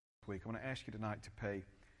week, I want to ask you tonight to pay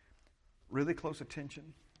really close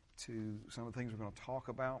attention to some of the things we're going to talk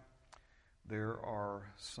about. There are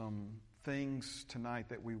some things tonight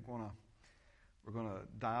that we're going to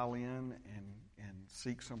dial in and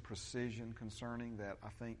seek some precision concerning that I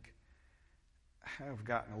think have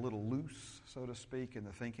gotten a little loose, so to speak, in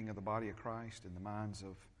the thinking of the body of Christ, in the minds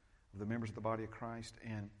of the members of the body of Christ.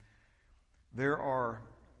 And there are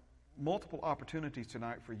multiple opportunities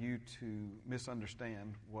tonight for you to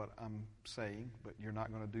misunderstand what I'm saying, but you're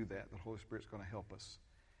not going to do that. The Holy Spirit's going to help us.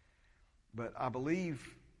 But I know,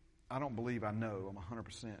 I'm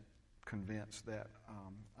 100% convinced that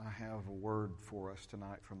I have a word for us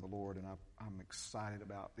tonight from the Lord, and I'm excited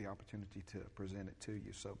about the opportunity to present it to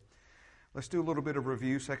you. So let's do a little bit of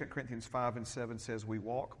review. 2 Corinthians 5 and 7 says, we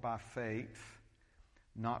walk by faith,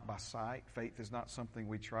 not by sight. Faith is not something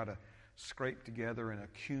we try to scrape together and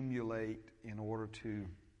accumulate in order to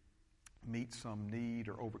meet some need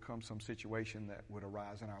or overcome some situation that would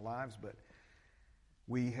arise in our lives, but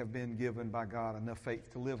we have been given by God enough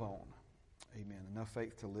faith to live on. Amen. Enough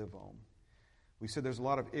faith to live on. We said there's a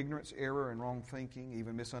lot of ignorance, error, and wrong thinking,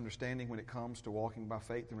 even misunderstanding when it comes to walking by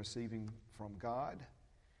faith and receiving from God.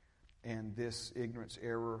 And this ignorance,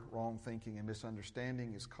 error, wrong thinking, and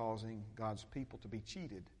misunderstanding is causing God's people to be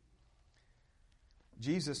cheated.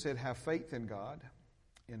 Jesus said, have faith in God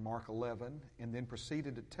in Mark 11, and then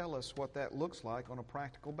proceeded to tell us what that looks like on a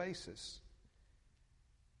practical basis.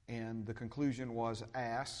 And the conclusion was,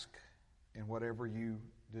 ask, and whatever you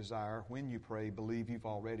desire, when you pray, believe you've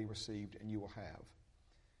already received, and you will have.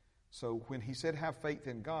 So when he said, have faith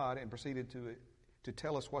in God, and proceeded to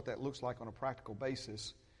tell us what that looks like on a practical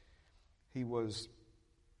basis, he was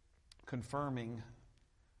confirming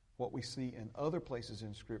what we see in other places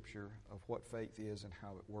in Scripture of what faith is and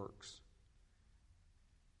how it works.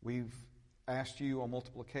 We've asked you on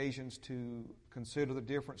multiple occasions to consider the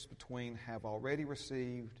difference between have already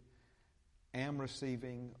received, am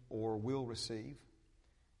receiving, or will receive.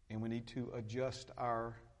 And we need to adjust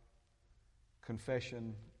our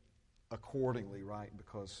confession accordingly, right?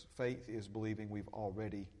 Because faith is believing we've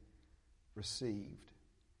already received.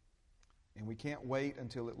 And we can't wait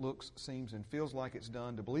until it looks, seems, and feels like it's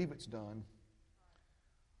done to believe it's done.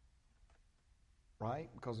 Right?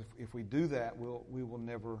 Because if we do that, we'll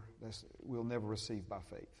never receive by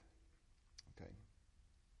faith. Okay.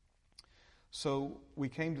 So we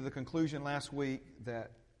came to the conclusion last week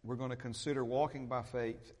that we're going to consider walking by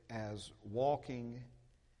faith as walking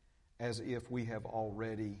as if we have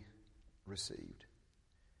already received.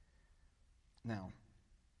 Now,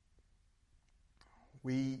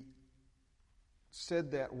 we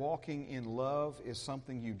said that walking in love is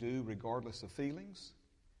something you do regardless of feelings.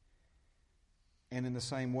 And in the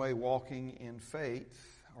same way, walking in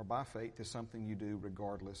faith or by faith is something you do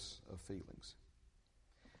regardless of feelings.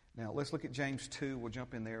 Now, let's look at James 2. We'll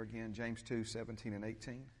jump in there again. James 2, 17 and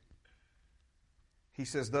 18. He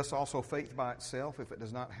says, thus also faith by itself, if it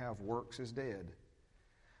does not have works, is dead.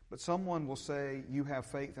 But someone will say, you have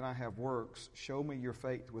faith and I have works. Show me your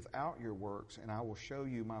faith without your works, and I will show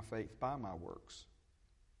you my faith by my works.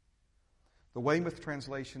 The Weymouth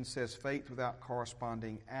translation says, faith without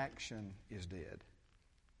corresponding action is dead.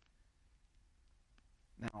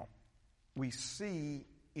 Now, we see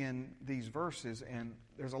in these verses, and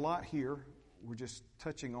there's a lot here. We're just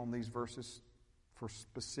touching on these verses for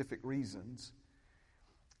specific reasons.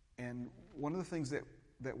 And one of the things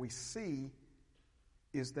that we see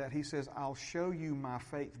is that he says, I'll show you my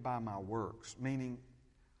faith by my works, meaning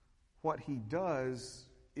what he does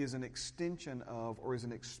is an extension of or is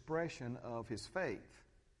an expression of his faith.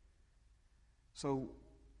 So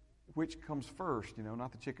which comes first?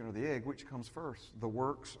 Not the chicken or the egg. Which comes first? The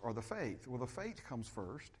works or the faith? Well, the faith comes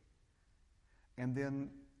first, and then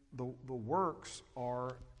the works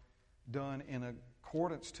are done in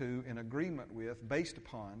accordance to, in agreement with, based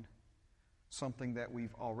upon something that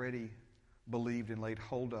we've already believed and laid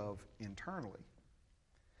hold of internally.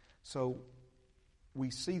 So we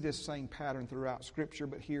see this same pattern throughout Scripture,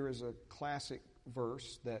 but here is a classic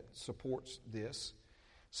verse that supports this.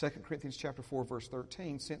 2 Corinthians chapter 4, verse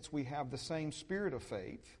 13, since we have the same spirit of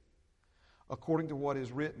faith, according to what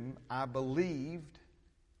is written, I believed,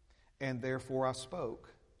 and therefore I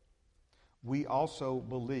spoke. We also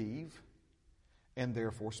believe, and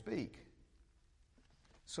therefore speak.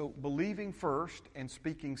 So believing first and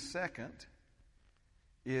speaking second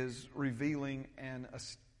is revealing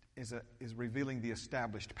revealing the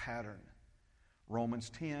established pattern. Romans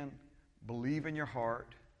 10, believe in your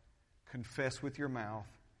heart, confess with your mouth,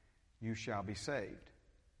 you shall be saved.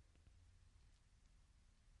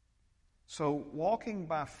 So walking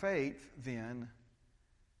by faith then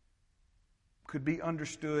could be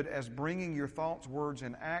understood as bringing your thoughts, words,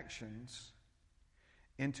 and actions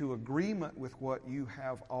into agreement with what you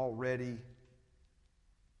have already,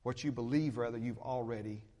 what you believe, rather, you've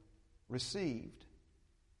already received.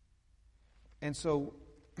 And so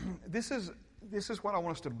this is what I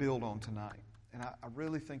want us to build on tonight. And I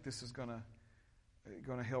really think this is going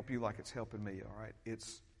to help you like it's helping me, all right?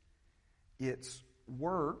 It's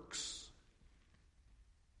works,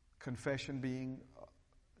 confession being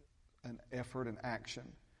an effort and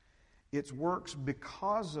action. It's works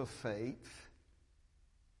because of faith,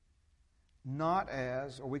 not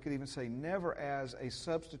as, or we could even say never as, a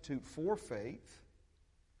substitute for faith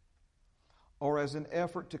or as an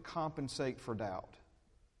effort to compensate for doubt.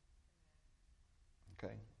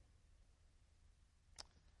 Okay.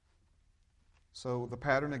 So the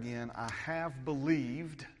pattern again, I have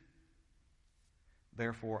believed,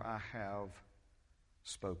 therefore I have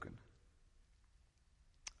spoken.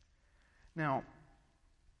 Now,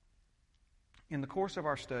 in the course of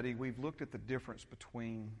our study, we've looked at the difference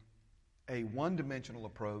between a one-dimensional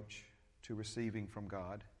approach to receiving from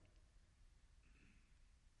God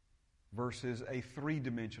versus a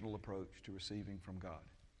three-dimensional approach to receiving from God.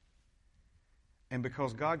 And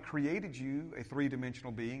because God created you a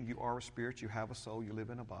three-dimensional being, you are a spirit, you have a soul, you live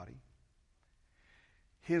in a body,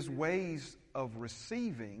 His ways of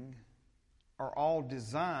receiving are all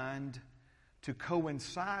designed to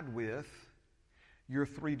coincide with your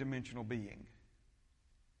three-dimensional being.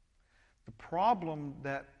 The problem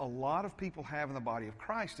that a lot of people have in the body of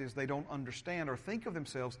Christ is they don't understand or think of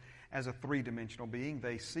themselves as a three-dimensional being.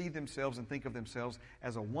 They see themselves and think of themselves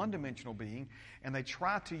as a one-dimensional being, and they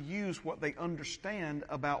try to use what they understand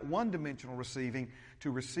about one-dimensional receiving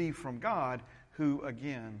to receive from God, who,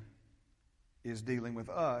 again, is dealing with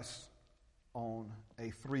us on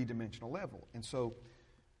a three-dimensional level. And so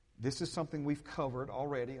this is something we've covered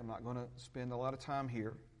already. I'm not going to spend a lot of time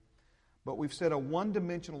here. But we've said a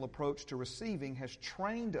one-dimensional approach to receiving has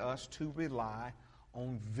trained us to rely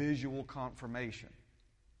on visual confirmation.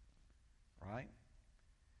 Right?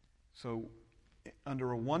 So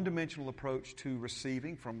under a one-dimensional approach to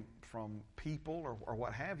receiving from people or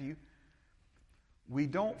what have you, we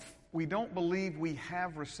don't believe we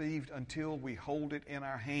have received until we hold it in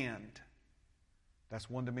our hand. That's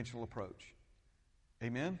one-dimensional approach.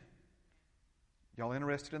 Amen? Y'all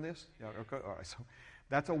interested in this? Yeah, okay. All right. So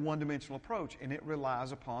that's a one-dimensional approach, and it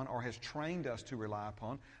relies upon, or has trained us to rely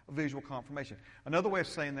upon, a visual confirmation. Another way of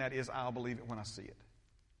saying that is, I'll believe it when I see it.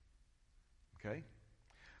 Okay?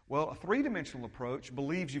 Well, a three-dimensional approach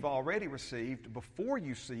believes you've already received before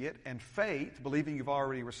you see it, and faith, believing you've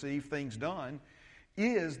already received things done,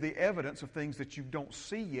 is the evidence of things that you don't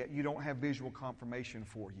see yet, you don't have visual confirmation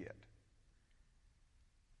for yet.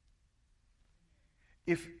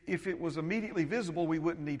 If it was immediately visible, we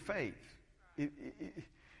wouldn't need faith.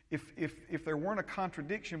 If there weren't a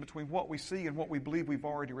contradiction between what we see and what we believe we've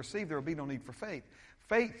already received, there would be no need for faith.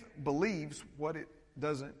 Faith believes what it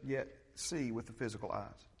doesn't yet see with the physical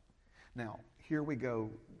eyes. Now, here we go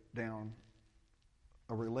down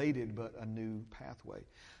a related but a new pathway.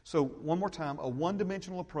 So, one more time, a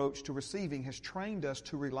one-dimensional approach to receiving has trained us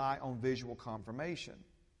to rely on visual confirmation.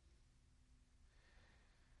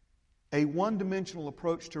 A one-dimensional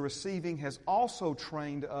approach to receiving has also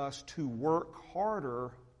trained us to work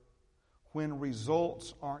harder when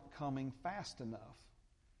results aren't coming fast enough.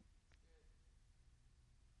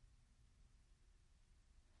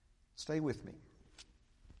 Stay with me.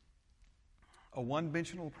 A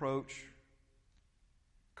one-dimensional approach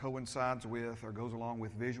coincides with or goes along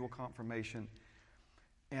with visual confirmation.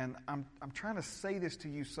 And I'm trying to say this to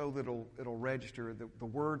you so that it'll register. The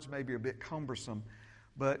words may be a bit cumbersome,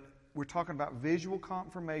 but we're talking about visual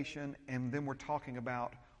confirmation, and then we're talking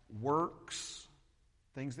about works,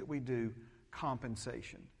 things that we do,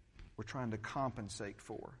 compensation. We're trying to compensate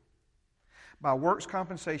for. By works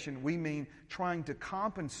compensation, we mean trying to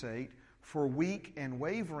compensate for weak and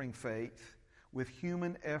wavering faith with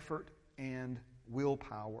human effort and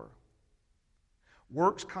willpower.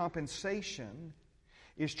 Works compensation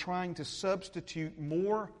is trying to substitute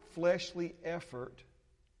more fleshly effort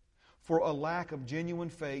for a lack of genuine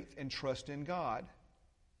faith and trust in God.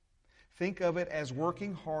 Think of it as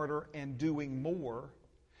working harder and doing more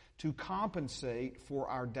to compensate for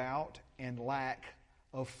our doubt and lack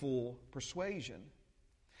of full persuasion.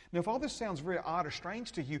 Now, if all this sounds very odd or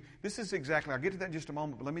strange to you, this is exactly, I'll get to that in just a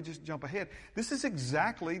moment, but let me just jump ahead. This is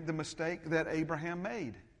exactly the mistake that Abraham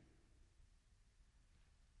made.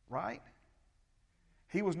 Right?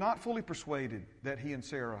 He was not fully persuaded that he and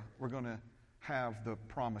Sarah were going to have the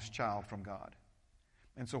promised child from God.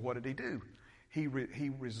 And so what did he do? He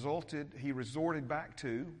resorted back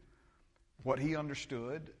to what he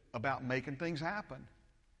understood about making things happen.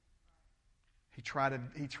 He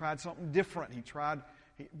tried something different.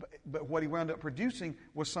 But what he wound up producing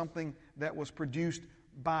was something that was produced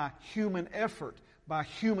by human effort, by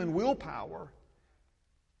human willpower.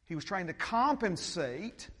 He was trying to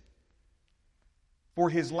compensate for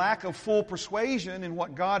his lack of full persuasion in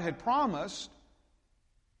what God had promised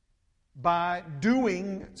by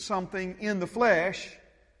doing something in the flesh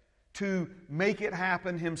to make it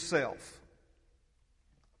happen himself.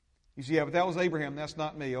 You say, yeah, but that was Abraham. That's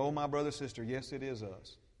not me. Oh, my brother, sister. Yes, it is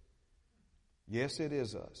us. Yes, it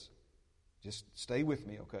is us. Just stay with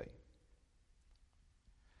me, okay?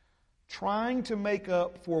 Trying to make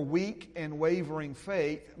up for weak and wavering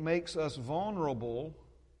faith makes us vulnerable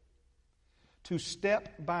to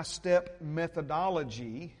step-by-step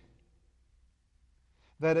methodology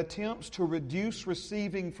that attempts to reduce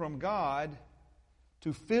receiving from God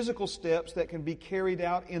to physical steps that can be carried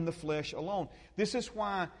out in the flesh alone. This is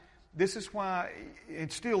why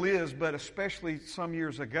it still is, but especially some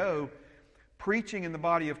years ago, preaching in the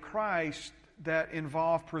body of Christ that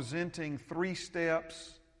involved presenting 3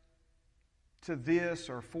 steps to this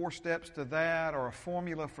or 4 steps to that or a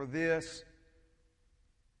formula for this.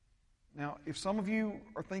 Now, if some of you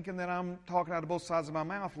are thinking that I'm talking out of both sides of my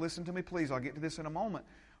mouth, listen to me please. I'll get to this in a moment.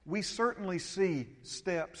 We certainly see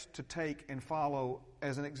steps to take and follow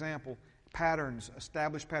as an example. Patterns,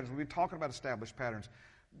 established patterns. We've been talking about established patterns.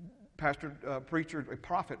 Pastor, preacher, a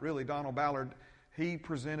prophet really, Donald Ballard, he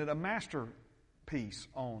presented a masterpiece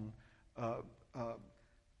on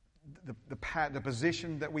the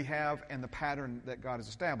position that we have and the pattern that God has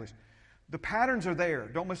established. The patterns are there.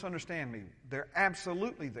 Don't misunderstand me. They're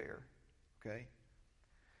absolutely there. Okay?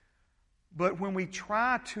 But when we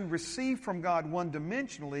try to receive from God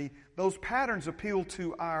one-dimensionally, those patterns appeal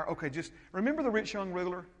to just remember the rich young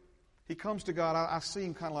ruler? He comes to God, I see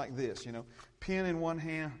him kind of like this, pen in one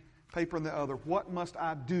hand, paper in the other. What must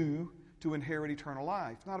I do to inherit eternal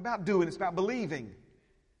life? It's not about doing, it's about believing.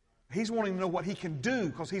 He's wanting to know what he can do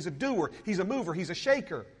because he's a doer, he's a mover, he's a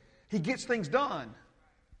shaker. He gets things done.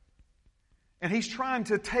 And he's trying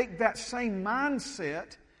to take that same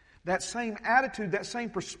mindset, that same attitude, that same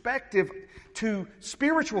perspective to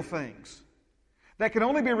spiritual things that can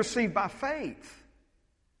only be received by faith.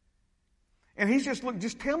 And he's just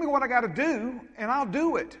tell me what I got to do and I'll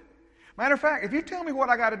do it. Matter of fact, if you tell me what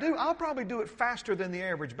I got to do, I'll probably do it faster than the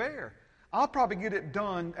average bear. I'll probably get it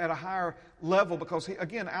done at a higher level because,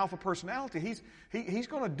 alpha personality. He's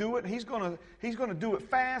going to do it. He's going to do it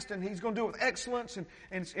fast, and he's going to do it with excellence. And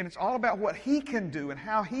it's all about what he can do and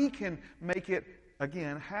how he can make it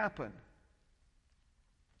again happen.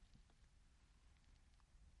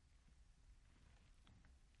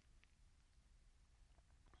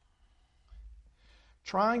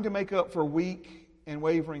 Trying to make up for weak and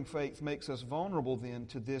wavering faith makes us vulnerable then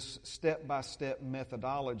to this step-by-step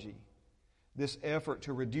methodology. This effort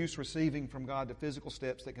to reduce receiving from God to physical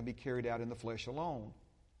steps that can be carried out in the flesh alone.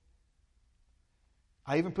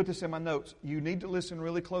 I even put this in my notes. You need to listen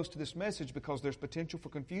really close to this message because there's potential for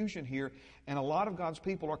confusion here, and a lot of God's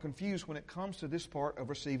people are confused when it comes to this part of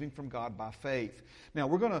receiving from God by faith. Now,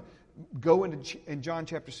 we're going to go in John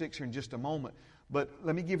chapter 6 here in just a moment, but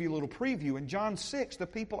let me give you a little preview. In John 6, the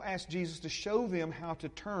people asked Jesus to show them how to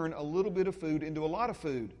turn a little bit of food into a lot of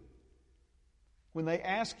food. When they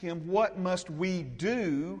ask him, what must we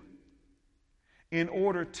do in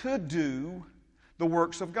order to do the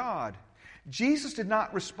works of God? Jesus did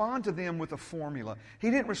not respond to them with a formula.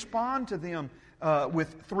 He didn't respond to them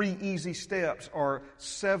with 3 easy steps or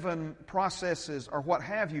 7 processes or what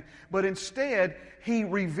have you. But instead, he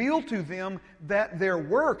revealed to them that their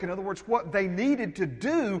work, in other words, what they needed to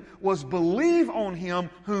do was believe on him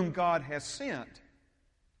whom God has sent.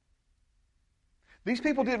 These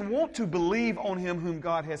people didn't want to believe on him whom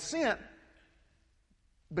God has sent,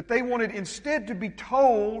 but they wanted instead to be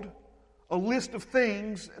told a list of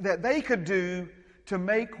things that they could do to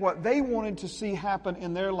make what they wanted to see happen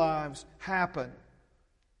in their lives happen.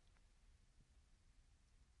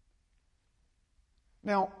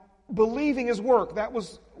 Now, believing is work. That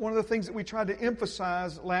was one of the things that we tried to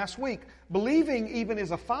emphasize last week. Believing even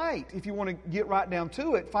is a fight, if you want to get right down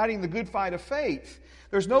to it, fighting the good fight of faith.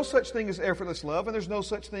 There's no such thing as effortless love, and there's no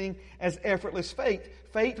such thing as effortless faith.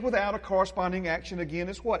 Faith without a corresponding action, again,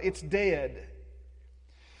 is what? It's dead.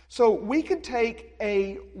 So we could take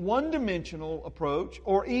a one-dimensional approach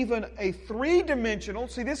or even a three-dimensional.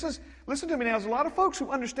 See, listen to me now, there's a lot of folks who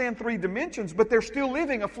understand 3 dimensions, but they're still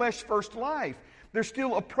living a flesh-first life. They're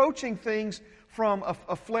still approaching things from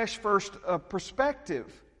a flesh-first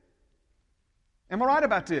perspective. Am I right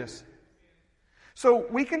about this? So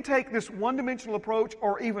we can take this one-dimensional approach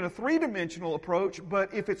or even a three-dimensional approach,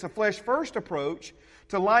 but if it's a flesh-first approach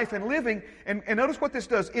to life and living, and notice what this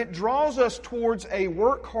does. It draws us towards a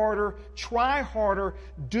work harder, try harder,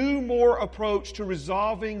 do more approach to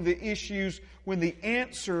resolving the issues when the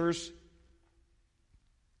answers,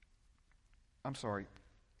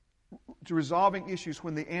 to resolving issues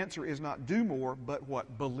when the answer is not do more, but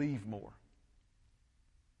what? Believe more.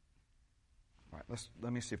 All right,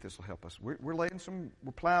 let me see if this will help us. We're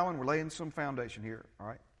plowing, we're laying some foundation here, all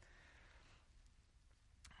right?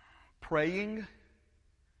 Praying,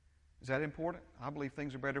 is that important? I believe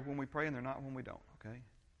things are better when we pray and they're not when we don't, okay?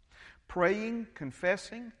 Praying,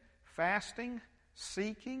 confessing, fasting,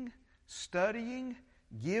 seeking, studying,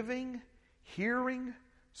 giving, hearing,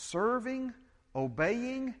 serving,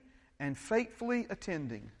 obeying, and faithfully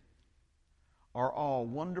attending are all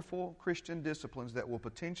wonderful Christian disciplines that will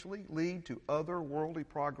potentially lead to other worldly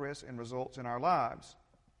progress and results in our lives.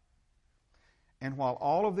 And while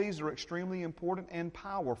all of these are extremely important and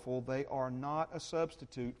powerful, they are not a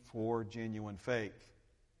substitute for genuine faith.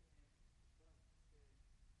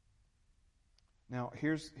 Now,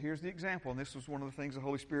 here's the example, and this was one of the things the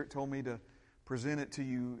Holy Spirit told me to present it to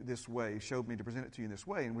you this way, showed me to present it to you this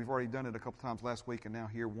way, and we've already done it a couple times last week and now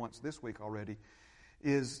here once this week already,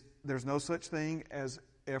 is there's no such thing as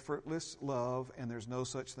effortless love, and there's no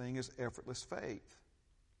such thing as effortless faith.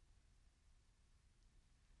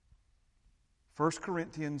 1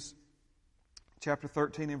 Corinthians chapter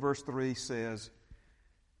 13 and verse 3 says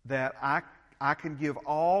that I can give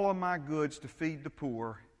all of my goods to feed the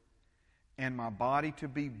poor and my body to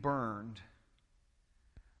be burned,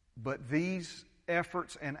 but these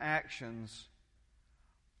efforts and actions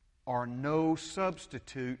are no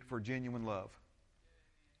substitute for genuine love.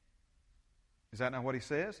 Is that not what he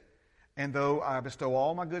says? And though I bestow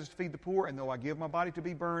all my goods to feed the poor, and though I give my body to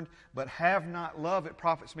be burned, but have not love, it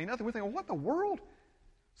profits me nothing. We're thinking, what in the world?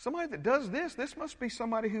 Somebody that does this must be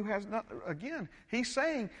somebody who has not. Again, he's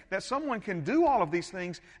saying that someone can do all of these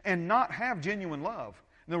things and not have genuine love.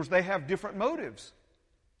 In other words, they have different motives.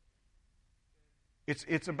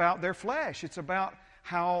 It's about their flesh. It's about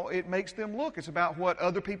how it makes them look. It's about what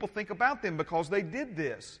other people think about them because they did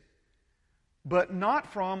this. But not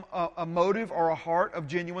from a motive or a heart of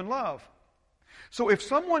genuine love. So if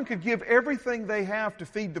someone could give everything they have to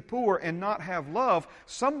feed the poor and not have love,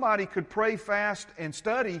 somebody could pray, fast, and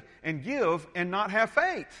study and give and not have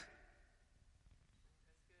faith.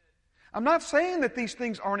 I'm not saying that these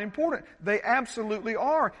things aren't important. They absolutely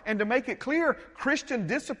are. And to make it clear, Christian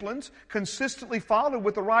disciplines consistently followed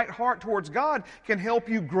with the right heart towards God can help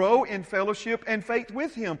you grow in fellowship and faith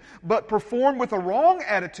with Him. But performed with a wrong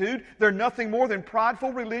attitude, they're nothing more than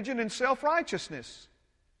prideful religion and self-righteousness.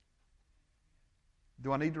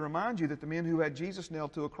 Do I need to remind you that the men who had Jesus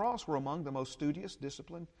nailed to a cross were among the most studious,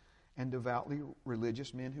 disciplined, and devoutly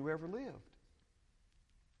religious men who ever lived?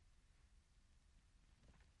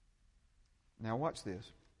 Now watch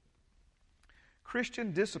this.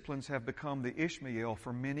 Christian disciplines have become the Ishmael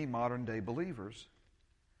for many modern-day believers.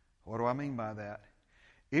 What do I mean by that?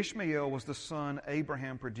 Ishmael was the son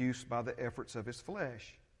Abraham produced by the efforts of his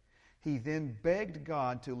flesh. He then begged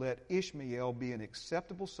God to let Ishmael be an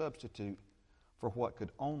acceptable substitute for what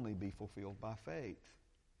could only be fulfilled by faith.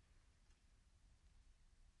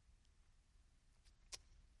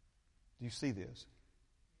 Do you see this?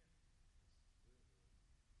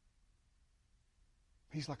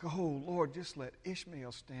 He's like, oh, Lord, just let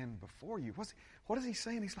Ishmael stand before you. What is he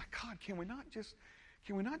saying? He's like, God, can we not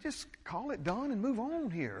just call it done and move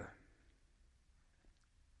on here?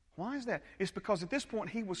 Why is that? It's because at this point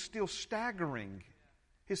he was still staggering.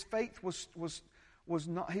 His faith was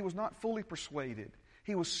not, he was not fully persuaded.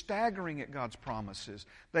 He was staggering at God's promises.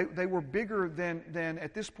 They were bigger than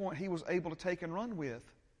at this point he was able to take and run with.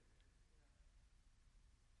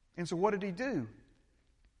 And so what did he do?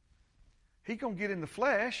 He's going to get in the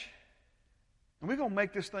flesh, and we're going to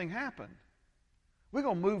make this thing happen. We're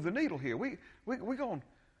going to move the needle here. We're going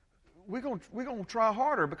to try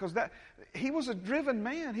harder because he was a driven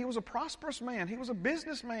man. He was a prosperous man. He was a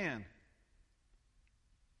businessman.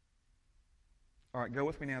 All right, go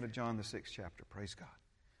with me now to John the 6th chapter. Praise God.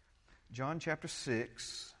 John chapter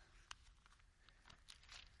 6.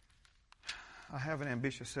 I have an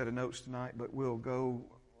ambitious set of notes tonight, but we'll go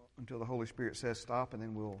until the Holy Spirit says stop, and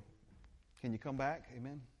then we'll... Can you come back?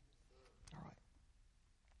 Amen? All right.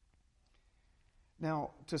 Now,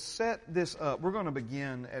 to set this up, we're going to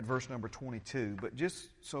begin at verse number 22, but just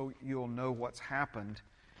so you'll know what's happened,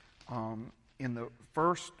 in the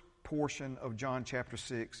first portion of John chapter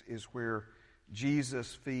 6 is where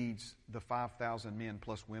Jesus feeds the 5,000 men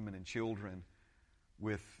plus women and children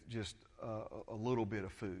with just a little bit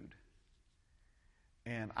of food.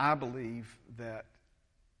 And I believe that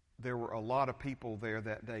there were a lot of people there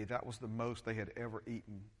that day. That was the most they had ever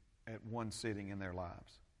eaten at one sitting in their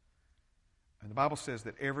lives. And the Bible says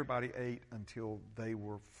that everybody ate until they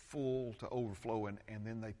were full to overflowing, and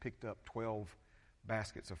then they picked up 12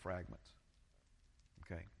 baskets of fragments.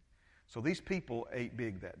 Okay. So these people ate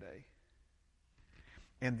big that day.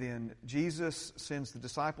 And then Jesus sends the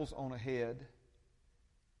disciples on ahead,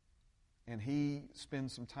 and he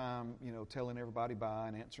spends some time, telling everybody bye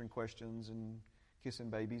and answering questions and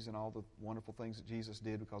kissing babies and all the wonderful things that Jesus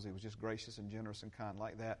did, because he was just gracious and generous and kind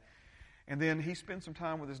like that. And then he spends some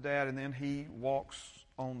time with his dad, and then he walks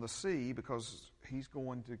on the sea because he's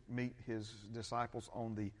going to meet his disciples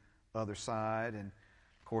on the other side. And,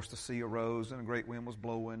 of course, the sea arose and a great wind was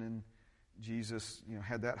blowing, and Jesus,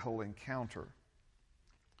 had that whole encounter.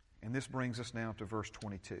 And this brings us now to verse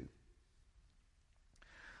 22.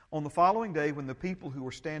 On the following day, when the people who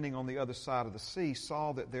were standing on the other side of the sea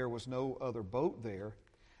saw that there was no other boat there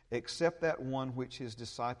except that one which his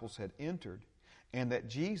disciples had entered, and that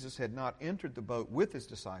Jesus had not entered the boat with his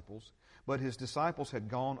disciples, but his disciples had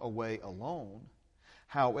gone away alone.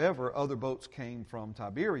 However, other boats came from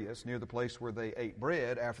Tiberias, near the place where they ate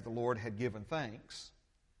bread after the Lord had given thanks.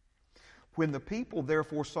 When the people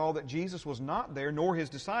therefore saw that Jesus was not there, nor his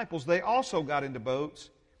disciples, they also got into boats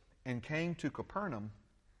and came to Capernaum,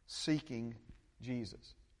 seeking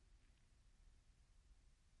Jesus.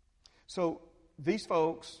 So these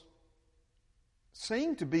folks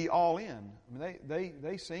seem to be all in. I mean,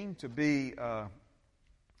 they seem to be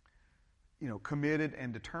committed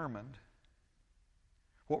and determined.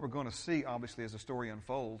 What we're going to see, obviously, as the story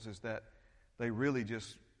unfolds, is that they really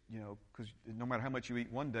just, because no matter how much you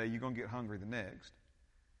eat one day, you're going to get hungry the next.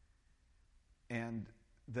 And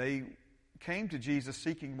they came to Jesus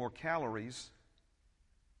seeking more calories.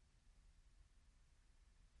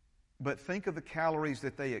 But think of the calories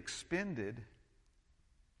that they expended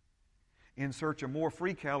in search of more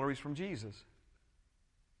free calories from Jesus.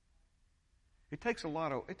 It takes a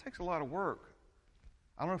lot of work.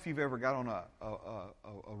 I don't know if you've ever got on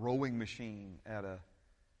a rowing machine at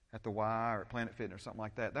the Y or at Planet Fitness or something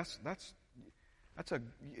like that. That's a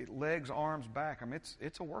legs, arms, back. I mean,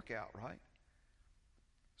 it's a workout, right?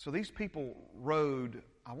 So these people rowed.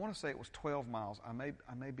 I want to say it was 12 miles. I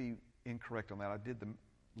may be incorrect on that. I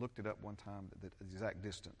looked it up one time, the exact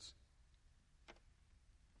distance.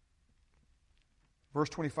 Verse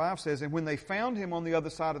 25 says, and when they found him on the other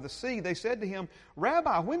side of the sea, they said to him,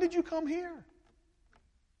 Rabbi, when did you come here?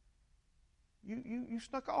 You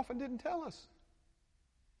snuck off and didn't tell us.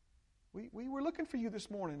 We were looking for you this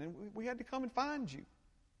morning, and we had to come and find you.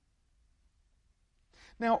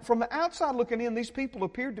 Now, from the outside looking in, these people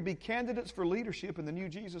appeared to be candidates for leadership in the new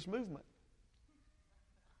Jesus movement.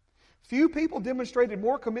 Few people demonstrated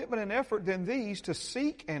more commitment and effort than these to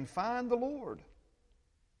seek and find the Lord.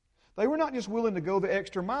 They were not just willing to go the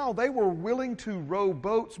extra mile, they were willing to row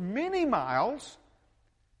boats many miles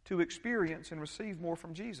to experience and receive more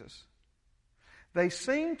from Jesus. They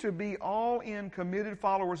seemed to be all-in committed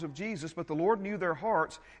followers of Jesus, but the Lord knew their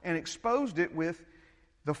hearts and exposed it with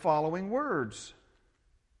the following words.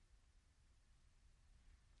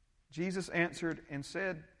 Jesus answered and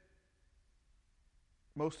said,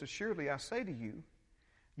 most assuredly I say to you,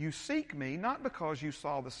 you seek me not because you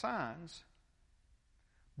saw the signs,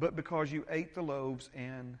 but because you ate the loaves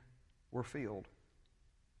and were filled.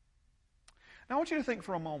 Now I want you to think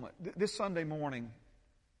for a moment. This Sunday morning,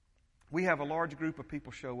 we have a large group of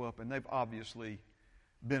people show up, and they've obviously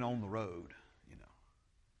been on the road,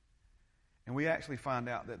 And we actually find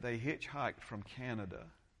out that they hitchhiked from Canada,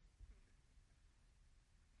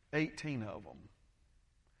 18 of them,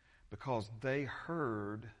 because they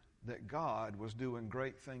heard that God was doing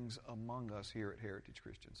great things among us here at Heritage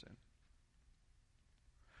Christian Center.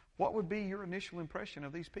 What would be your initial impression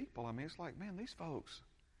of these people? I mean, it's like, man, these folks,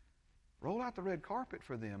 roll out the red carpet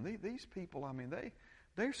for them. These people, I mean,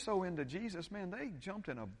 they're so into Jesus, man, they jumped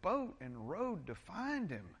in a boat and rowed to find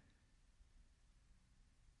him.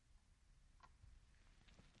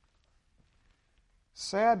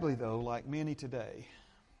 Sadly, though, like many today,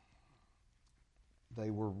 they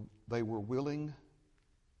were willing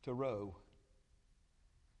to row,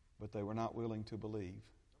 but they were not willing to believe.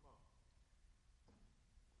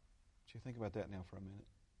 You think about that now for a minute.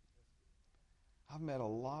 I've met a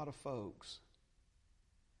lot of folks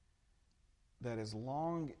that as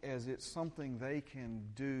long as it's something they can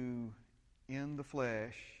do in the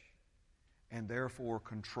flesh and therefore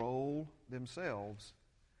control themselves,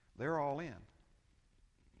 they're all in.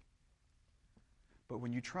 But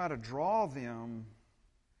when you try to draw them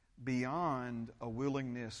beyond a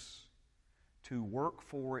willingness to work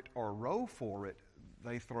for it or row for it,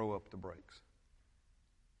 they throw up the brakes.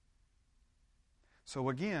 So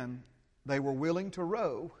again, they were willing to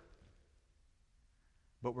row,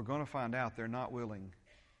 but we're going to find out they're not willing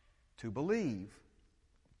to believe.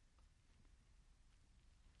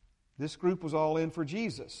 This group was all in for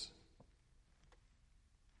Jesus,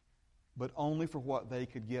 but only for what they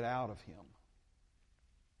could get out of Him.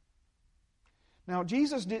 Now,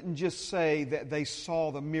 Jesus didn't just say that they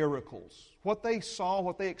saw the miracles. What they saw,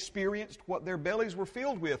 what they experienced, what their bellies were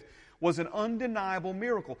filled with was an undeniable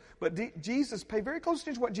miracle. But Jesus, pay very close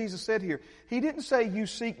attention to what Jesus said here. He didn't say, you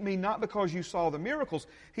seek me not because you saw the miracles.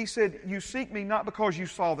 He said, you seek me not because you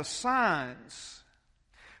saw the signs.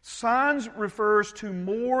 Signs refers to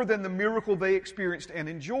more than the miracle they experienced and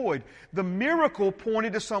enjoyed. The miracle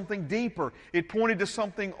pointed to something deeper. It pointed to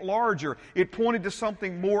something larger. It pointed to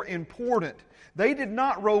something more important. They did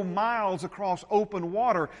not row miles across open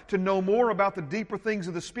water to know more about the deeper things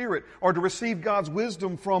of the Spirit or to receive God's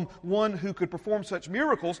wisdom from one who could perform such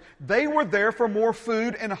miracles. They were there for more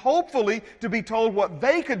food and hopefully to be told what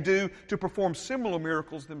they could do to perform similar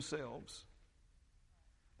miracles themselves.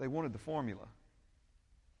 They wanted the formula.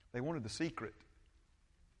 They wanted the secret.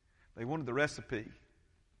 They wanted the recipe.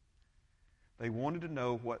 They wanted to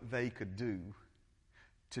know what they could do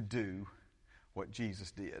to do what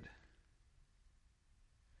Jesus did.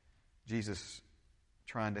 Jesus,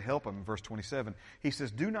 trying to help them in verse 27, He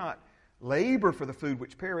says, do not labor for the food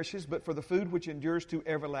which perishes, but for the food which endures to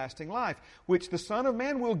everlasting life, which the Son of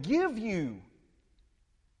Man will give you.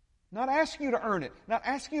 Not asking you to earn it, not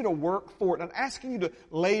asking you to work for it, not asking you to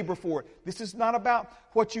labor for it. This is not about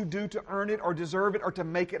what you do to earn it or deserve it or to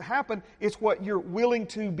make it happen. It's what you're willing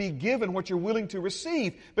to be given, what you're willing to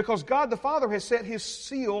receive, because God the Father has set His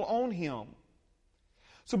seal on Him.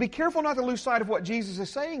 So be careful not to lose sight of what Jesus is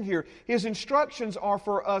saying here. His instructions are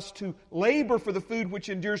for us to labor for the food which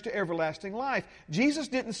endures to everlasting life. Jesus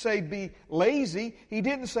didn't say be lazy. He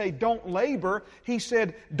didn't say don't labor. He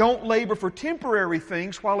said don't labor for temporary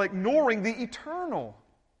things while ignoring the eternal.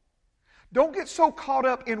 Don't get so caught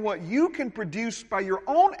up in what you can produce by your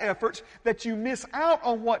own efforts that you miss out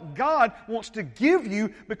on what God wants to give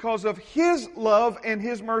you because of His love and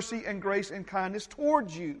His mercy and grace and kindness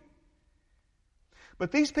towards you.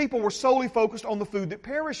 But these people were solely focused on the food that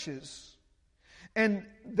perishes, and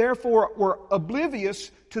therefore were oblivious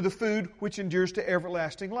to the food which endures to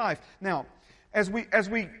everlasting life. Now, as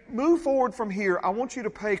we move forward from here, I want you to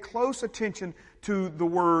pay close attention to the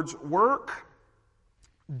words work,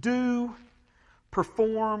 do,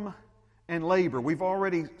 perform, and labor. We've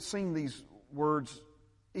already seen these words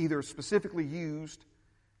either specifically used,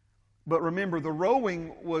 but remember, the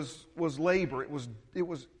rowing was labor. It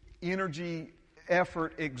was energy,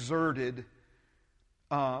 effort exerted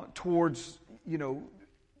towards,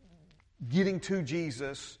 getting to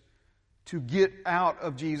Jesus, to get out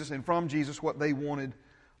of Jesus and from Jesus what they wanted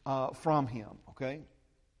from Him, okay?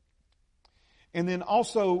 And then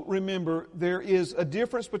also remember, there is a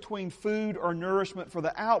difference between food or nourishment for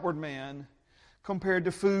the outward man compared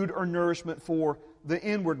to food or nourishment for the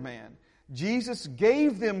inward man. Jesus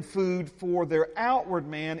gave them food for their outward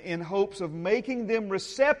man in hopes of making them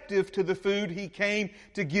receptive to the food He came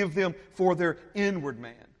to give them for their inward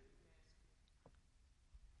man.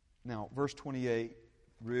 Now, verse 28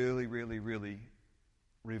 really, really, really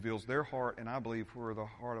reveals their heart, and I believe where the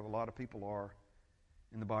heart of a lot of people are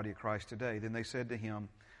in the body of Christ today. Then they said to Him,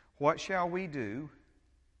 "What shall we do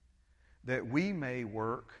that we may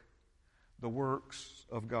work the works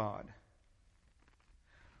of God?"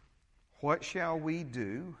 What shall we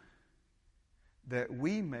do that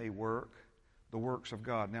we may work the works of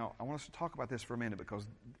God? Now, I want us to talk about this for a minute because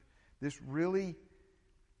this really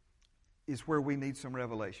is where we need some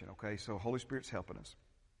revelation, okay? So Holy Spirit's helping us.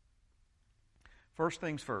 First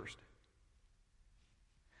things first.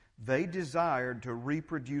 They desired to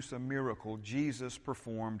reproduce a miracle Jesus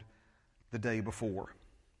performed the day before.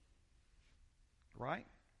 Right?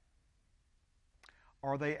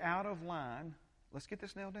 Are they out of line? Let's get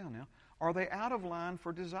this nailed down now. Are they out of line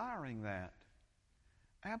for desiring that?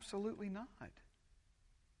 Absolutely not.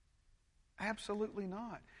 Absolutely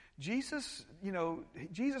not. Jesus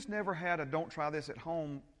never had a don't try this at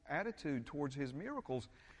home attitude towards His miracles.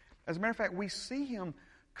 As a matter of fact, we see Him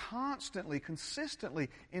constantly,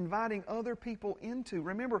 consistently inviting other people into.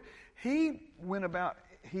 Remember, He went about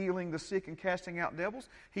healing the sick and casting out devils.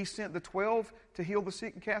 He sent the 12 to heal the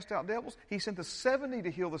sick and cast out devils. He sent the 70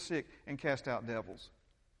 to heal the sick and cast out devils.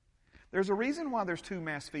 There's a reason why there's 2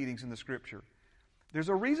 mass feedings in the Scripture. There's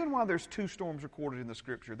a reason why there's 2 storms recorded in the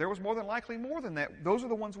Scripture. There was more than likely more than that. Those are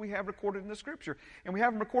the ones we have recorded in the Scripture. And we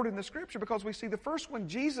have them recorded in the Scripture because we see the first one,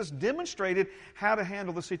 Jesus demonstrated how to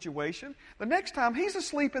handle the situation. The next time, he's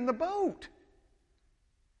asleep in the boat.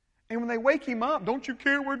 And when they wake him up, don't you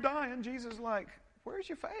care we're dying? Jesus is like, where's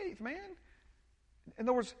your faith, man? In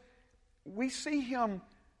other words, we see him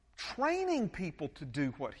training people to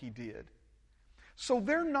do what he did. So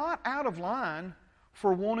they're not out of line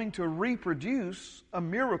for wanting to reproduce a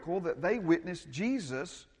miracle that they witnessed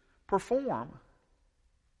Jesus perform.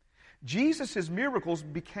 Jesus' miracles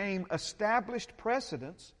became established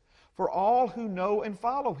precedents for all who know and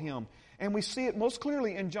follow him. And we see it most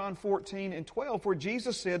clearly in John 14 and 12, where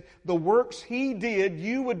Jesus said, the works he did,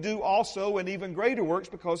 you would do also, and even greater works,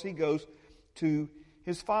 because he goes to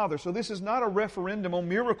his Father. So this is not a referendum on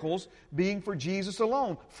miracles being for Jesus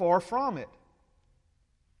alone. Far from it.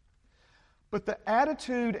 But the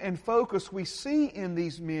attitude and focus we see in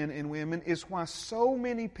these men and women is why so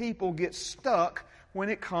many people get stuck when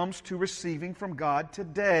it comes to receiving from God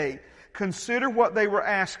today. Consider what they were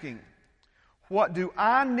asking. What do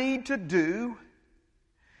I need to do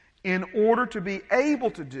in order to be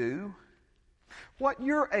able to do what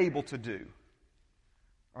you're able to do?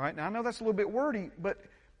 All right, now I know that's a little bit wordy, but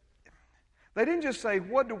they didn't just say,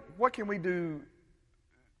 what can we do?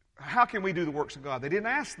 How can we do the works of God? They didn't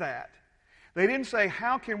ask that. They didn't say,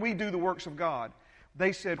 how can we do the works of God?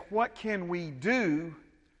 They said, what can we do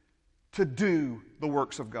to do the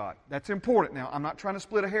works of God? That's important. Now, I'm not trying to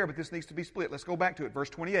split a hair, but this needs to be split. Let's go back to it. Verse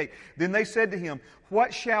 28. Then they said to him,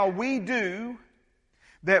 what shall we do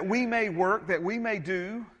that we may work, that we may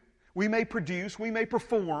do, we may produce, we may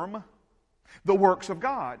perform the works of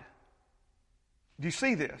God? Do you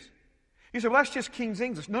see this? You say, well, that's just King's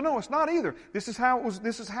English. No, it's not either. This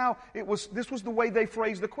was the way they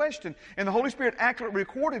phrased the question. And the Holy Spirit accurately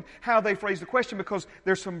recorded how they phrased the question, because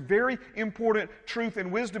there's some very important truth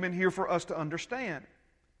and wisdom in here for us to understand.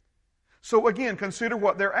 So again, consider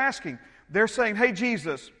what they're asking. They're saying, hey,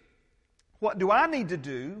 Jesus, what do I need to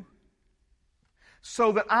do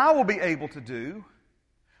so that I will be able to do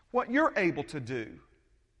what you're able to do?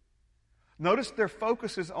 Notice their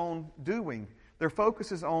focus is on doing. Their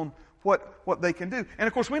focus is on what they can do. And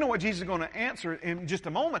of course, we know what Jesus is going to answer in just a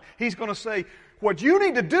moment. He's going to say, what you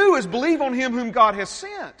need to do is believe on him whom God has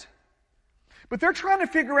sent. But they're trying to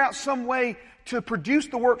figure out some way to produce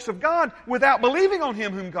the works of God without believing on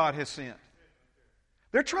him whom God has sent.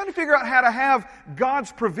 They're trying to figure out how to have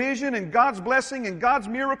God's provision and God's blessing and God's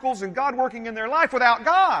miracles and God working in their life without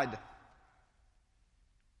God.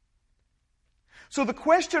 So the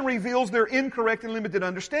question reveals their incorrect and limited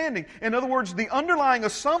understanding. In other words, the underlying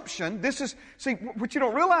assumption, what you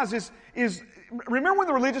don't realize is, remember when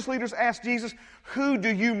the religious leaders asked Jesus, who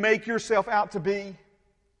do you make yourself out to be?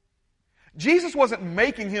 Jesus wasn't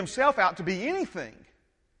making himself out to be anything.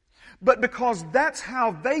 But because that's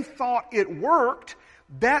how they thought it worked,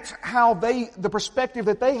 that's how the perspective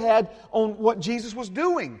that they had on what Jesus was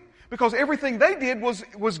doing. Because everything they did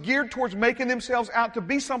was geared towards making themselves out to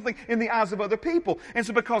be something in the eyes of other people. And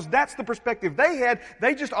so because that's the perspective they had,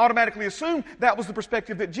 they just automatically assumed that was the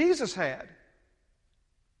perspective that Jesus had.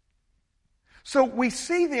 So we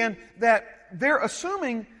see then that they're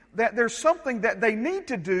assuming that there's something that they need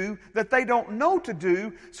to do that they don't know to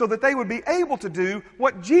do so that they would be able to do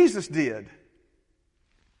what Jesus did.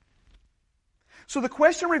 So the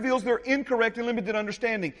question reveals their incorrect and limited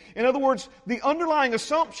understanding. In other words, the underlying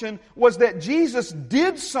assumption was that Jesus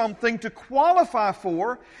did something to qualify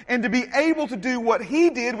for and to be able to do what he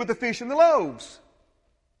did with the fish and the loaves.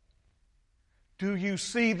 Do you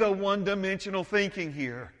see the one-dimensional thinking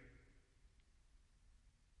here?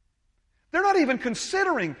 They're not even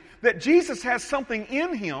considering that Jesus has something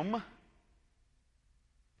in him,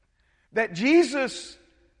 that Jesus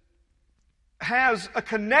has a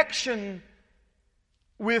connection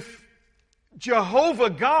with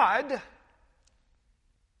Jehovah God,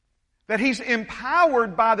 that he's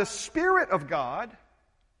empowered by the Spirit of God,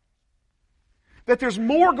 that there's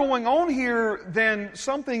more going on here than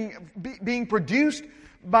something being produced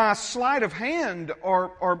by sleight of hand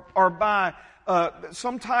or by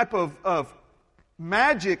some type of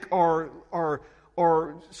magic or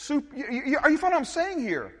super. Are you following what I'm saying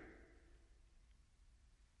here?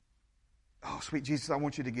 Oh, sweet Jesus, I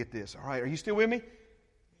want you to get this. All right, are you still with me?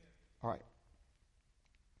 All right.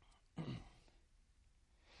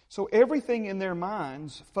 So everything in their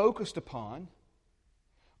minds focused upon,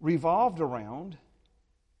 revolved around,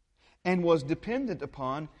 and was dependent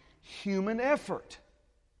upon human effort,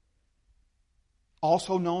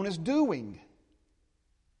 also known as doing.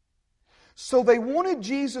 So they wanted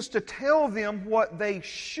Jesus to tell them what they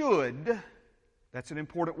should That's an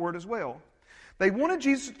important word as well. They wanted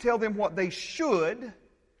Jesus to tell them what they should.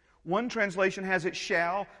 One translation has it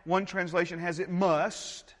shall. One translation has it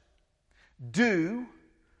must do.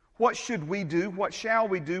 What should we do? What shall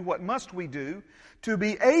we do? What must we do to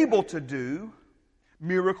be able to do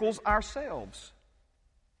miracles ourselves?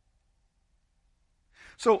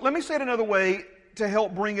 So let me say it another way to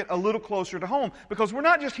help bring it a little closer to home, because we're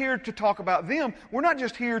not just here to talk about them. We're not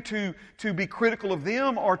just here to be critical of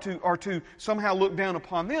them or to somehow look down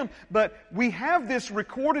upon them, but we have this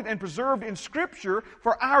recorded and preserved in Scripture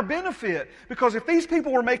for our benefit. Because if these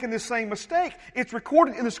people were making this same mistake, it's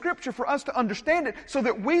recorded in the Scripture for us to understand it so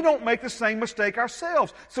that we don't make the same mistake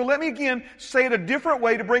ourselves. So let me again say it a different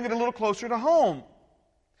way to bring it a little closer to home.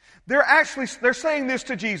 They're saying this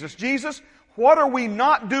to Jesus. Jesus, what are we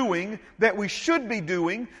not doing that we should be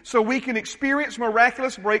doing so we can experience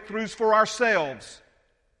miraculous breakthroughs for ourselves?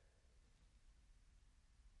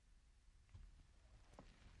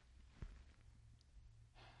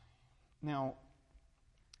 Now,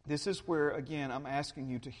 this is where, again, I'm asking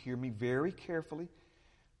you to hear me very carefully.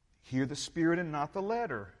 Hear the Spirit and not the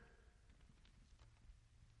letter.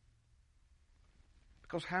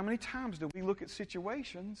 Because how many times do we look at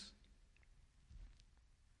situations?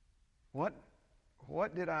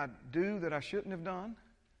 What did I do that I shouldn't have done?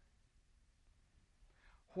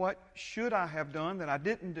 What should I have done that I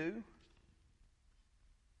didn't do?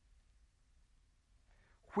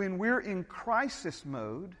 When we're in crisis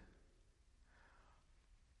mode,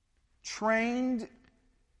 trained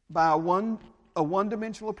by a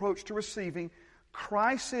one-dimensional approach to receiving,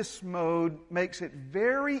 crisis mode makes it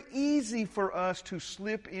very easy for us to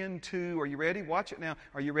slip into, are you ready? Watch it now.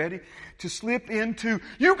 Are you ready? To slip into,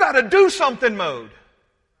 you got to do something mode.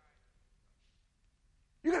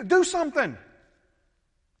 You got to do something.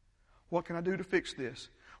 What can I do to fix this?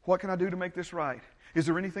 What can I do to make this right? Is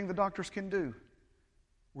there anything the doctors can do?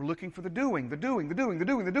 We're looking for the doing. What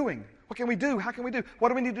can we do? How can we do? What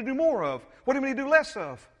do we need to do more of? What do we need to do less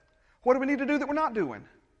of? What do we need to do that we're not doing?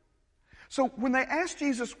 So when they ask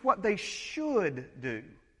Jesus what they should do,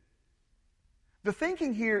 the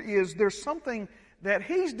thinking here is there's something that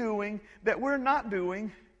He's doing that we're not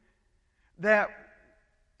doing, that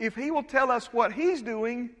if He will tell us what He's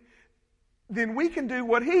doing, then we can do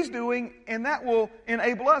what He's doing, and that will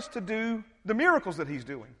enable us to do the miracles that He's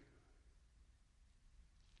doing.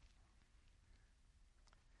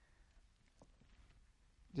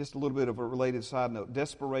 Just a little bit of a related side note.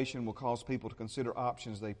 Desperation will cause people to consider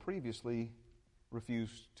options they previously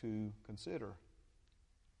refused to consider.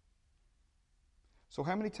 So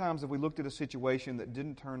how many times have we looked at a situation that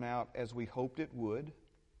didn't turn out as we hoped it would?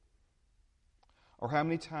 Or how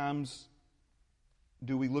many times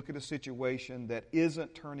do we look at a situation that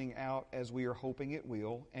isn't turning out as we are hoping it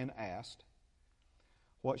will and asked,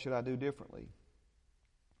 what should I do differently?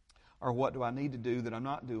 Or what do I need to do that I'm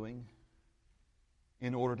not doing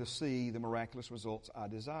in order to see the miraculous results I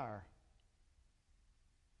desire?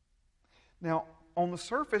 Now, on the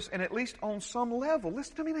surface, and at least on some level,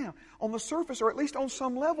 listen to me now, on the surface, or at least on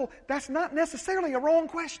some level, that's not necessarily a wrong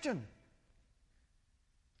question.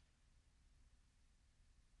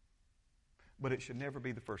 But it should never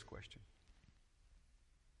be the first question.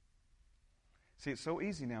 See, it's so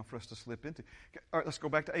easy now for us to slip into. All right, let's go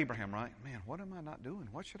back to Abraham, right? Man, what am I not doing?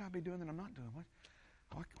 What should I be doing that I'm not doing?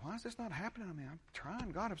 Why is this not happening? I mean, I'm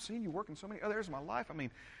trying. God, I've seen you work in so many other areas of my life. I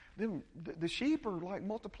mean, the sheep are like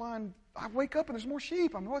multiplying. I wake up and there's more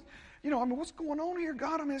sheep. I mean, what's going on here,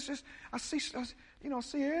 God? I mean, it's just, I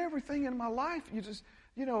see everything in my life. You just,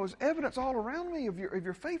 there's evidence all around me of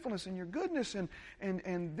your faithfulness and your goodness, and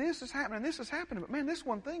this is happening, this is happening. But man, this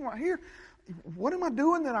one thing right here, what am I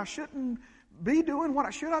doing that I shouldn't be doing?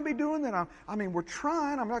 What should I be doing that we're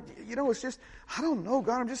trying. I'm not, it's just, I don't know,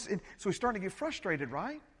 God, so he's starting to get frustrated,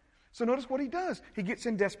 right? So notice what he does. He gets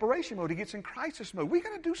in desperation mode. He gets in crisis mode. We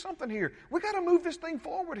got to do something here. We got to move this thing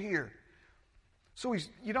forward here. So he's,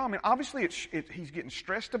 obviously he's getting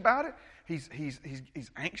stressed about it. He's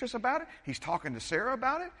anxious about it. He's talking to Sarah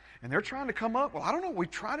about it. And they're trying to come up. Well, I don't know.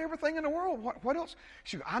 We've tried everything in the world. What else?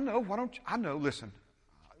 She goes, I know. Listen.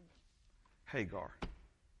 Hagar.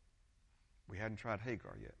 We hadn't tried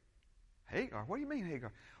Hagar yet. Hagar? What do you mean,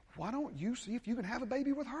 Hagar? Why don't you see if you can have a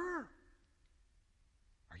baby with her?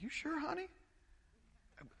 Are you sure, honey?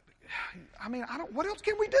 What else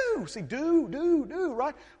can we do? See, do,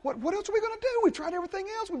 right? What else are we going to do? We've tried everything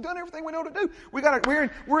else. We've done everything we know to do.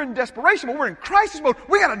 We're in desperation mode. We're in crisis mode.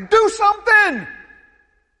 We got to do something.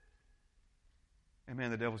 And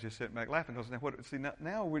man, the devil's just sitting back laughing because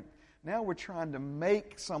now we're trying to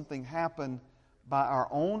make something happen by our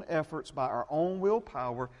own efforts, by our own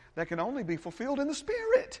willpower that can only be fulfilled in the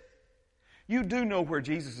Spirit. You do know where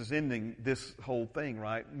Jesus is ending this whole thing,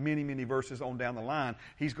 right? Many, many verses on down the line.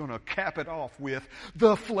 He's going to cap it off with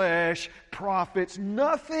the flesh profits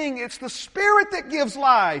nothing. It's the Spirit that gives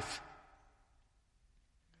life.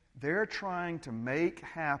 They're trying to make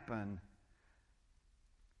happen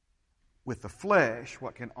with the flesh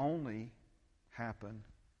what can only happen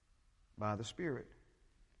by the Spirit.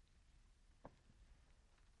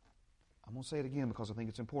 I'm going to say it again because I think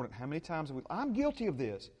it's important. How many times I'm guilty of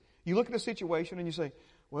this. You look at a situation and you say,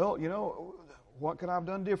 well, what could I have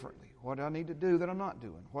done differently? What do I need to do that I'm not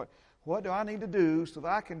doing? What do I need to do so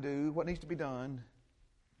that I can do what needs to be done?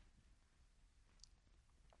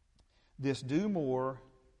 This do more,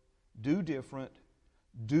 do different,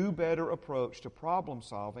 do better approach to problem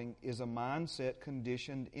solving is a mindset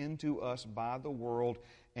conditioned into us by the world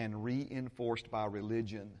and reinforced by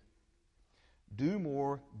religion. Do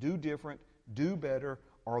more, do different, do better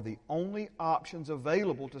are the only options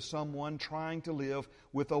available to someone trying to live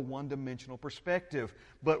with a one-dimensional perspective.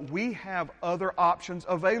 But we have other options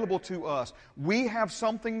available to us. We have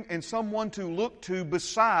something and someone to look to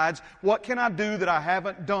besides what can I do that I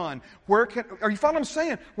haven't done? Are you following what I'm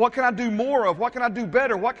saying? What can I do more of? What can I do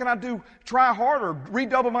better? What can I do? Try harder,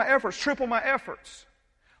 redouble my efforts, triple my efforts.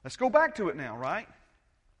 Let's go back to it now, right?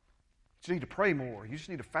 You just need to pray more. You just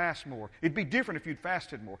need to fast more. It'd be different if you'd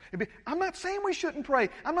fasted more. I'm not saying we shouldn't pray.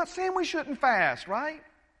 I'm not saying we shouldn't fast, right?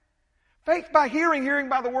 Faith by hearing, hearing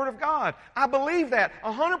by the Word of God. I believe that.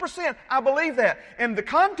 100% I believe that. And the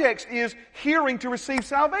context is hearing to receive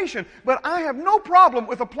salvation. But I have no problem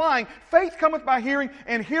with applying faith cometh by hearing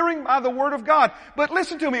and hearing by the Word of God. But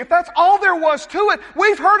listen to me, if that's all there was to it,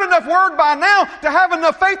 we've heard enough Word by now to have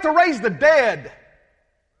enough faith to raise the dead.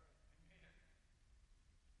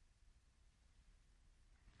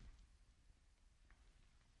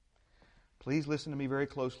 Please listen to me very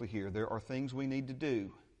closely here. There are things we need to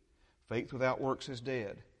do. Faith without works is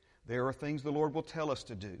dead. There are things the Lord will tell us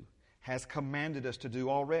to do, has commanded us to do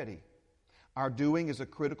already. Our doing is a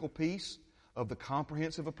critical piece of the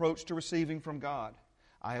comprehensive approach to receiving from God.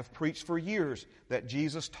 I have preached for years that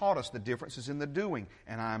Jesus taught us the differences in the doing,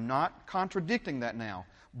 and I am not contradicting that now.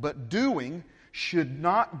 But doing should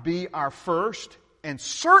not be our first and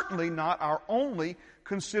certainly not our only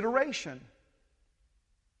consideration.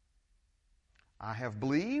 I have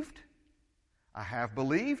believed,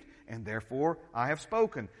 and therefore I have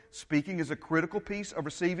spoken. Speaking is a critical piece of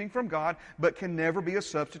receiving from God, but can never be a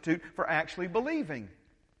substitute for actually believing. Do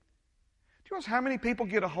you realize how many people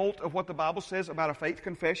get a hold of what the Bible says about a faith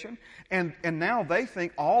confession? And now they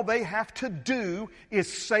think all they have to do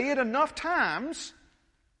is say it enough times.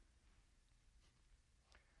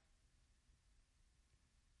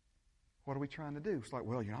 What are we trying to do? It's like,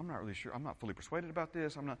 well, I'm not really sure. I'm not fully persuaded about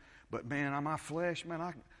this. But man, on my flesh, man,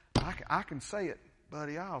 I can say it,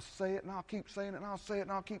 buddy. I'll say it, and I'll keep saying it, and I'll say it,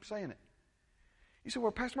 and I'll keep saying it. You say,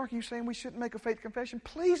 well, Pastor Mark, are you saying we shouldn't make a faith confession?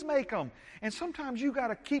 Please make them. And sometimes you got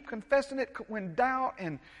to keep confessing it when doubt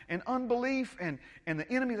and unbelief and the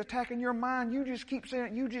enemy's attacking your mind. You just keep saying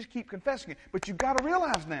it. You just keep confessing it. But you've got to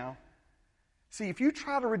realize now, see, if you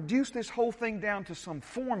try to reduce this whole thing down to some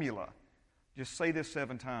formula, just say this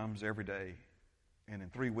 7 times every day, and in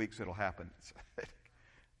 3 weeks it'll happen.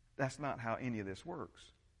 That's not how any of this works.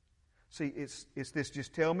 See, it's this,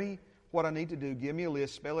 just tell me what I need to do, give me a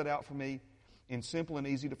list, spell it out for me in simple and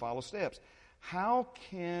easy to follow steps. How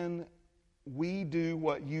can we do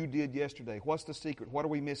what you did yesterday? What's the secret? What are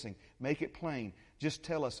we missing? Make it plain. Just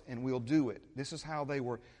tell us and we'll do it. This is how they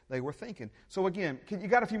were thinking. So again, you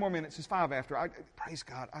got a few more minutes. It's 5 after. Praise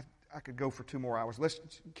God. I could go for 2 more hours.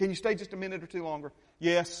 Can you stay just a minute or 2 longer?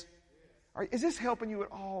 Yes? Is this helping you at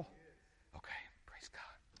all? Okay, praise God.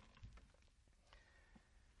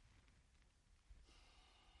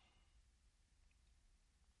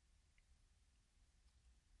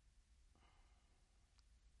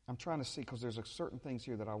 I'm trying to see, because there's certain things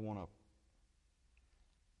here that I want to...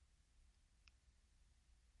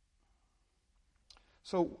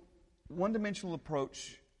 So, one-dimensional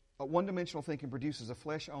approach... one-dimensional thinking produces a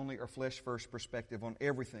flesh-only or flesh-first perspective on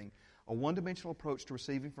everything. A one-dimensional approach to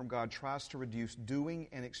receiving from God tries to reduce doing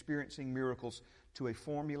and experiencing miracles to a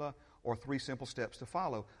formula or 3 simple steps to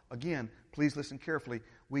follow. Again, please listen carefully.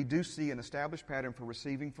 We do see an established pattern for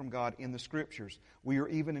receiving from God in the Scriptures. We are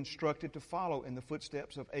even instructed to follow in the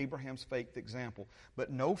footsteps of Abraham's faith example.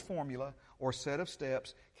 But no formula or set of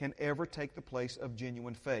steps can ever take the place of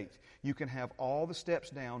genuine faith. You can have all the steps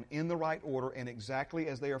down in the right order and exactly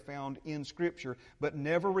as they are found in Scripture, but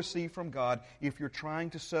never receive from God if you're trying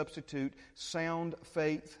to substitute sound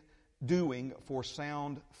faith doing for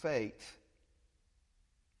sound faith.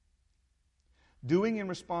 Doing in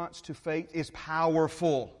response to faith is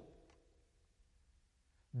powerful.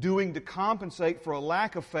 doing to compensate for a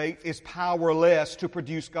lack of faith is powerless to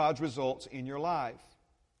produce God's results in your life.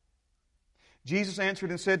 Jesus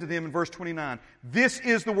answered and said to them in verse 29, "This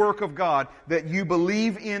is the work of God, that you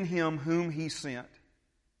believe in Him whom He sent."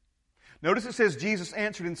 Notice it says Jesus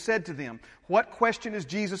answered and said to them. What question is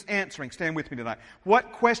Jesus answering? Stand with me tonight.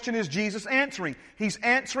 What question is Jesus answering? He's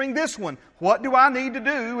answering this one. What do I need to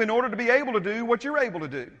do in order to be able to do what you're able to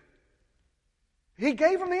do? He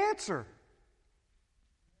gave them the answer.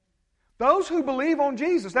 Those who believe on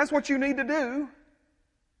Jesus, that's what you need to do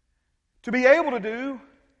to be able to do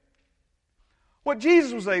what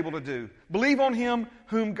Jesus was able to do. Believe on Him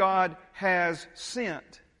whom God has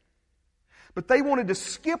sent. But they wanted to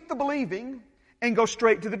skip the believing and go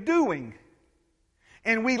straight to the doing.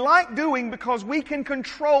 And we like doing because we can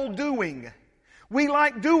control doing. We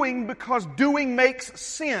like doing because doing makes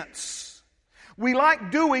sense. We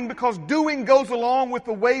like doing because doing goes along with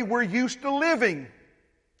the way we're used to living,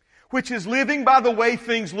 which is living by the way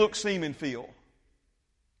things look, seem, and feel.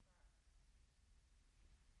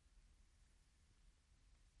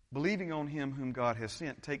 Believing on Him whom God has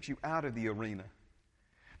sent takes you out of the arena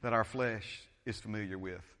that our flesh is familiar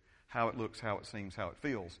with, how it looks, how it seems, how it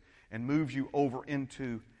feels, and moves you over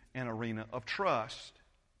into an arena of trust.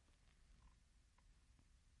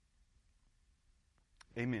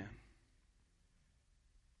 Amen.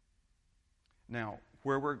 Now,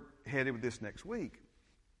 where we're headed with this next week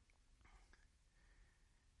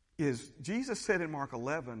is Jesus said in Mark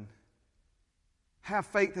 11, have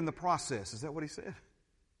faith in the process. Is that what He said?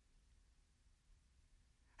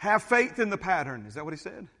 Have faith in the pattern. Is that what He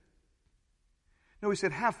said? No, He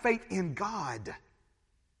said, have faith in God.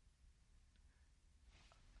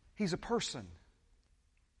 He's a person.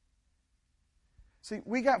 See,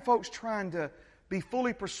 we got folks trying to be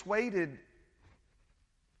fully persuaded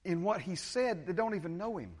in what He said that don't even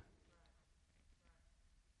know Him.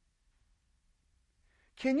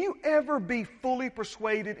 Can you ever be fully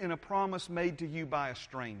persuaded in a promise made to you by a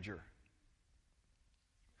stranger?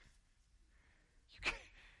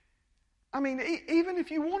 I mean, even if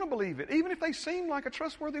you want to believe it, even if they seem like a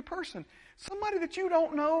trustworthy person, somebody that you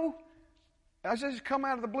don't know has just come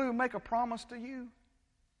out of the blue and make a promise to you.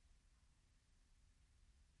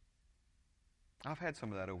 I've had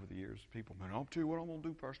some of that over the years. People, man, I'll tell you what I'm going to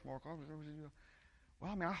do, Pastor Mark.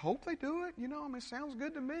 Well, I mean, I hope they do it. You know, I mean, it sounds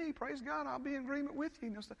good to me. Praise God, I'll be in agreement with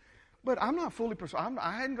you. But I'm not fully persuaded.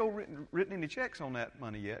 I hadn't written any checks on that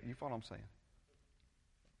money yet. You follow what I'm saying?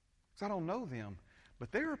 Because I don't know them.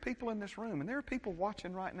 But there are people in this room, and there are people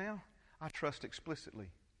watching right now, I trust explicitly.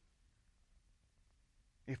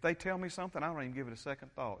 If they tell me something, I don't even give it a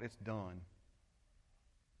second thought. It's done.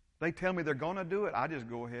 They tell me they're going to do it, I just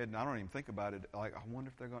go ahead and I don't even think about it. Like, I wonder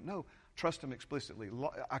if they're going to. No, trust them explicitly.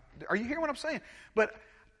 Are you hearing what I'm saying? But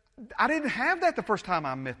I didn't have that the first time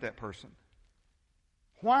I met that person.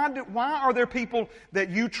 Why are there people that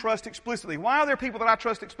you trust explicitly? Why are there people that I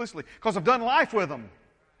trust explicitly? Because I've done life with them.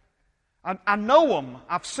 I know them.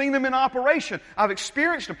 I've seen them in operation. I've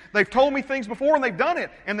experienced them. They've told me things before and they've done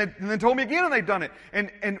it. And then told me again and they've done it.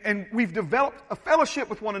 And we've developed a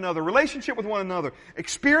fellowship with one another, relationship with one another,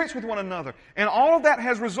 experience with one another. And all of that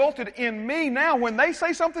has resulted in me now, when they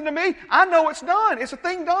say something to me, I know it's done. It's a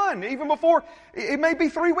thing done. Even before, it may be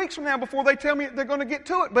 3 weeks from now before they tell me they're going to get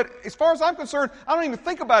to it. But as far as I'm concerned, I don't even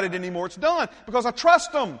think about it anymore. It's done because I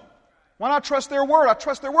trust them. Why not trust their word? I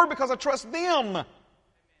trust their word because I trust them.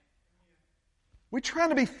 We're trying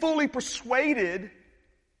to be fully persuaded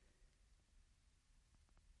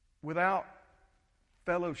without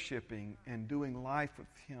fellowshipping and doing life with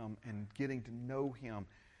Him and getting to know Him,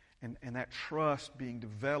 and that trust being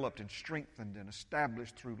developed and strengthened and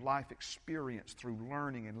established through life experience, through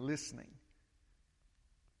learning and listening.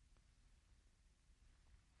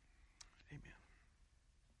 Amen.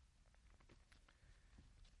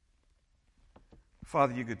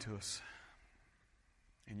 Father, you're good to us.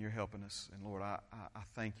 And you're helping us. And Lord, I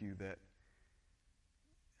thank you that,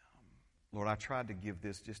 Lord, I tried to give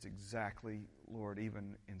this just exactly, Lord,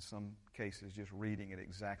 even in some cases, just reading it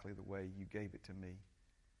exactly the way you gave it to me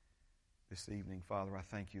this evening. Father, I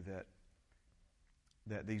thank you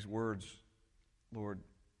that these words, Lord,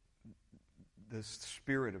 the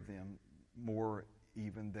spirit of them, more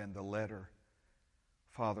even than the letter,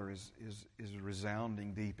 Father, is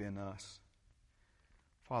resounding deep in us.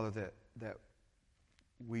 Father, that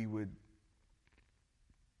we would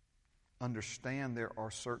understand there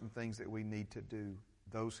are certain things that we need to do.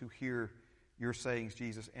 Those who hear your sayings,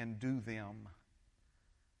 Jesus, and do them.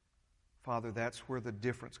 Father, that's where the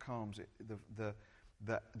difference comes.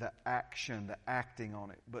 The action, the acting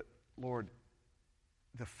on it. But Lord,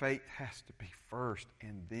 the faith has to be first,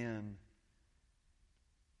 and then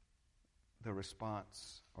the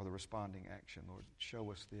response or the responding action, Lord.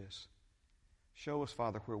 Show us this. Show us,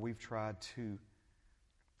 Father, where we've tried to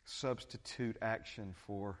substitute action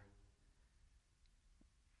for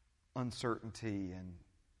uncertainty and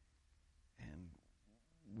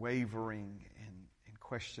wavering and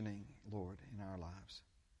questioning, Lord, in our lives.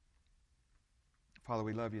 Father,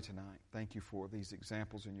 we love you tonight. Thank you for these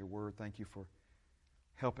examples in your word. Thank you for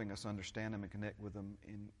helping us understand them and connect with them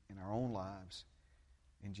in our own lives.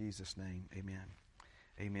 In Jesus' name, amen.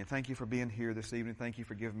 Amen. Thank you for being here this evening. Thank you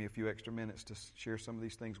for giving me a few extra minutes to share some of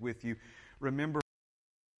these things with you. Remember,